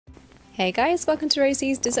Hey guys, welcome to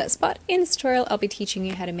Rosie's Dessert Spot. In this tutorial I'll be teaching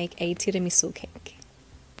you how to make a tiramisu cake.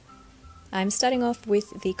 I'm starting off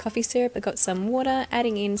with the coffee syrup. I got some water,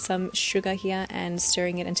 adding in some sugar here and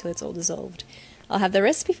stirring it until it's all dissolved. I'll have the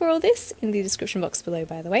recipe for all this in the description box below,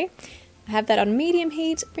 by the way. I have that on medium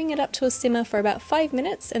heat, bring it up to a simmer for about 5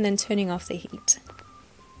 minutes and then turning off the heat.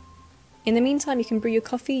 In the meantime you can brew your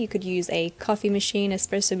coffee. You could use a coffee machine,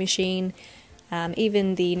 espresso machine,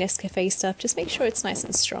 even the Nescafe stuff. Just make sure it's nice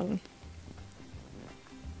and strong.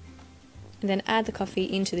 And then add the coffee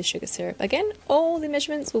into the sugar syrup. Again, all the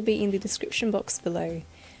measurements will be in the description box below.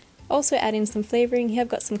 Also add in some flavouring. Here I've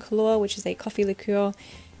got some Khalua, which is a coffee liqueur,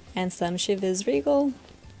 and some chivas regal.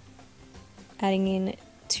 Adding in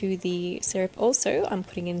to the syrup also, I'm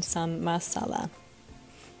putting in some marsala,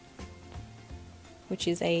 which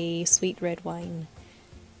is a sweet red wine.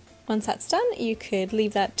 Once that's done, you could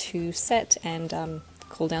leave that to set and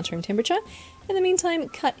cool down to room temperature. In the meantime,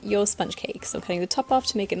 cut your sponge cake. So I'm cutting the top off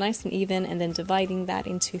to make it nice and even and then dividing that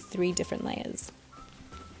into 3 different layers.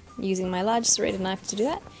 Using my large serrated knife to do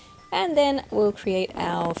that. And then we'll create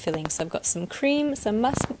our filling. So I've got some cream, some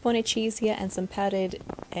mascarpone cheese here and some powdered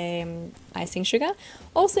icing sugar.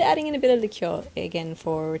 Also adding in a bit of liqueur, again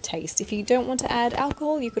for taste. If you don't want to add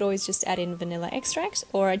alcohol, you could always just add in vanilla extract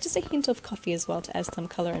or just a hint of coffee as well to add some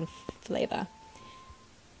colour and flavour.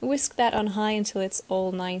 Whisk that on high until it's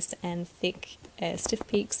all nice and thick, stiff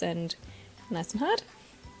peaks and nice and hard.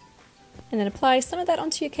 And then apply some of that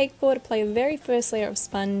onto your cake board, apply your very first layer of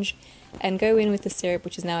sponge and go in with the syrup,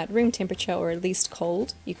 which is now at room temperature or at least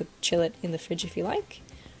cold. You could chill it in the fridge if you like.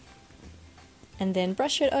 And then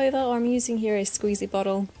brush it over, or I'm using here a squeezy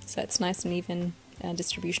bottle so it's nice and even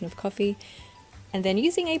distribution of coffee. And then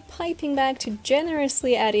using a piping bag to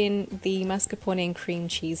generously add in the mascarpone and cream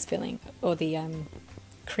cheese filling, or the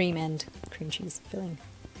cream and cream cheese filling.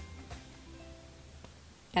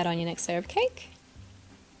 Add on your next layer of cake.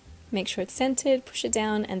 Make sure it's centered, push it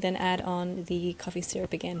down, and then add on the coffee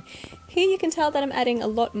syrup again. Here you can tell that I'm adding a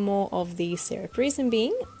lot more of the syrup. Reason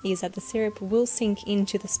being is that the syrup will sink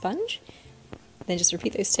into the sponge. Then just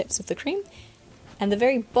repeat those steps with the cream. And the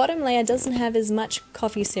very bottom layer doesn't have as much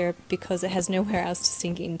coffee syrup because it has nowhere else to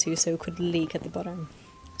sink into, so it could leak at the bottom.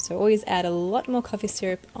 So always add a lot more coffee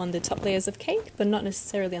syrup on the top layers of cake, but not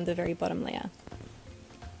necessarily on the very bottom layer.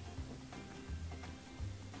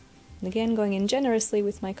 And again, going in generously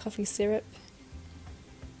with my coffee syrup.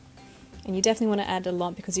 And you definitely want to add a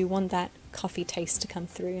lot because you want that coffee taste to come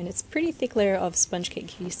through. And it's a pretty thick layer of sponge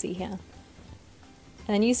cake you see here. And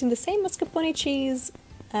then using the same mascarpone cheese,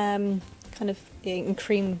 kind of in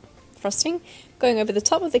cream frosting, going over the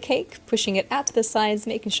top of the cake, pushing it out to the sides,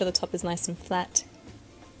 making sure the top is nice and flat.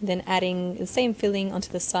 And then adding the same filling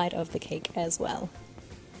onto the side of the cake as well.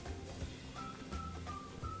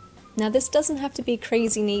 Now this doesn't have to be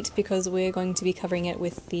crazy neat because we're going to be covering it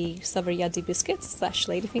with the savoiardi biscuits /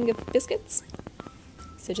 ladyfinger biscuits.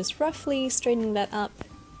 So just roughly straightening that up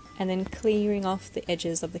and then clearing off the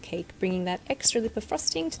edges of the cake, bringing that extra lip of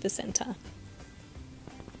frosting to the center.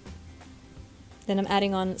 Then I'm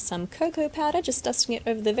adding on some cocoa powder, just dusting it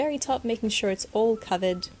over the very top, making sure it's all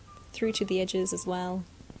covered through to the edges as well.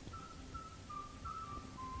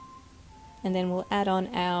 And then we'll add on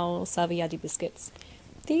our savoiardi biscuits.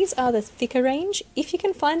 These are the thicker range. If you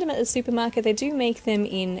can find them at the supermarket, they do make them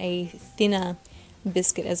in a thinner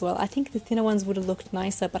biscuit as well. I think the thinner ones would have looked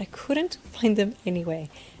nicer, but I couldn't find them anyway.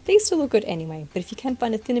 They still look good anyway, but if you can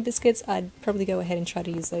find the thinner biscuits, I'd probably go ahead and try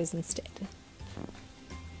to use those instead.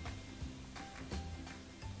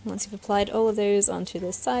 Once you've applied all of those onto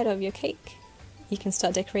the side of your cake, you can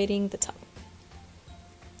start decorating the top.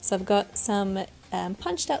 So I've got some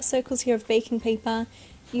punched out circles here of baking paper.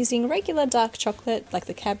 Using regular dark chocolate, like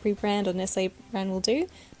the Cadbury brand or Nestle brand will do,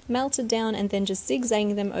 melted down and then just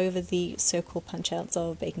zigzagging them over the circle punch outs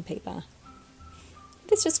of baking paper.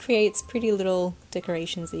 This just creates pretty little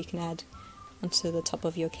decorations that you can add onto the top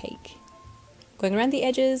of your cake. Going around the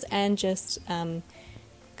edges and just kind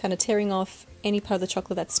of tearing off any part of the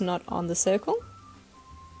chocolate that's not on the circle.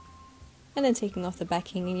 And then taking off the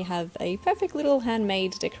backing and you have a perfect little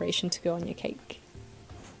handmade decoration to go on your cake.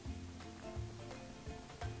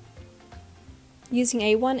 Using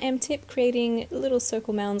a 1M tip, creating little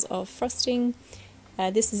circle mounds of frosting.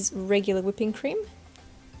 This is regular whipping cream.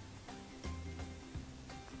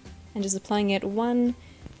 And just applying it one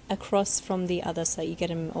across from the other so you get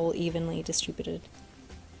them all evenly distributed.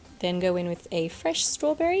 Then go in with a fresh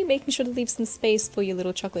strawberry, making sure to leave some space for your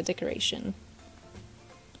little chocolate decoration.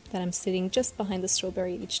 Then I'm sitting just behind the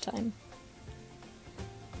strawberry each time.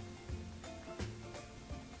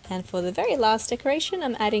 And for the very last decoration,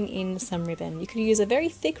 I'm adding in some ribbon. You could use a very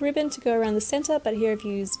thick ribbon to go around the center, but here I've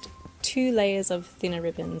used 2 layers of thinner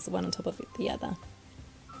ribbons, one on top of the other.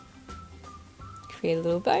 Create a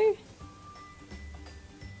little bow,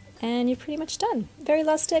 and you're pretty much done. Very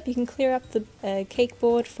last step, you can clear up the cake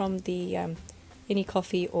board from the any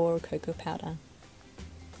coffee or cocoa powder.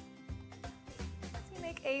 So you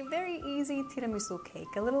make a very easy tiramisu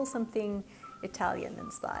cake, a little something Italian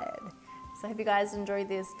inspired. So I hope you guys enjoyed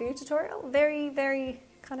this video tutorial. Very, very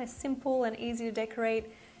kind of simple and easy to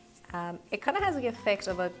decorate. It kind of has the effect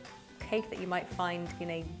of a cake that you might find in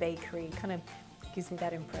a bakery, kind of gives me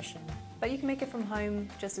that impression. But you can make it from home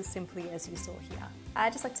just as simply as you saw here.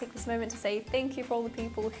 I'd just like to take this moment to say thank you for all the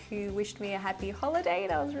people who wished me a happy holiday.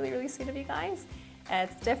 That was really, really sweet of you guys.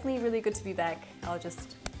 It's definitely really good to be back. I'll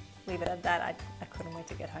just leave it at that. I couldn't wait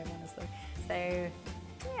to get home, honestly. So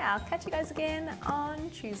yeah, I'll catch you guys again on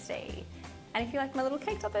Tuesday. And if you like my little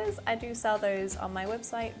cake toppers, I do sell those on my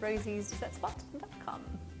website, rosiesdessertspot.com.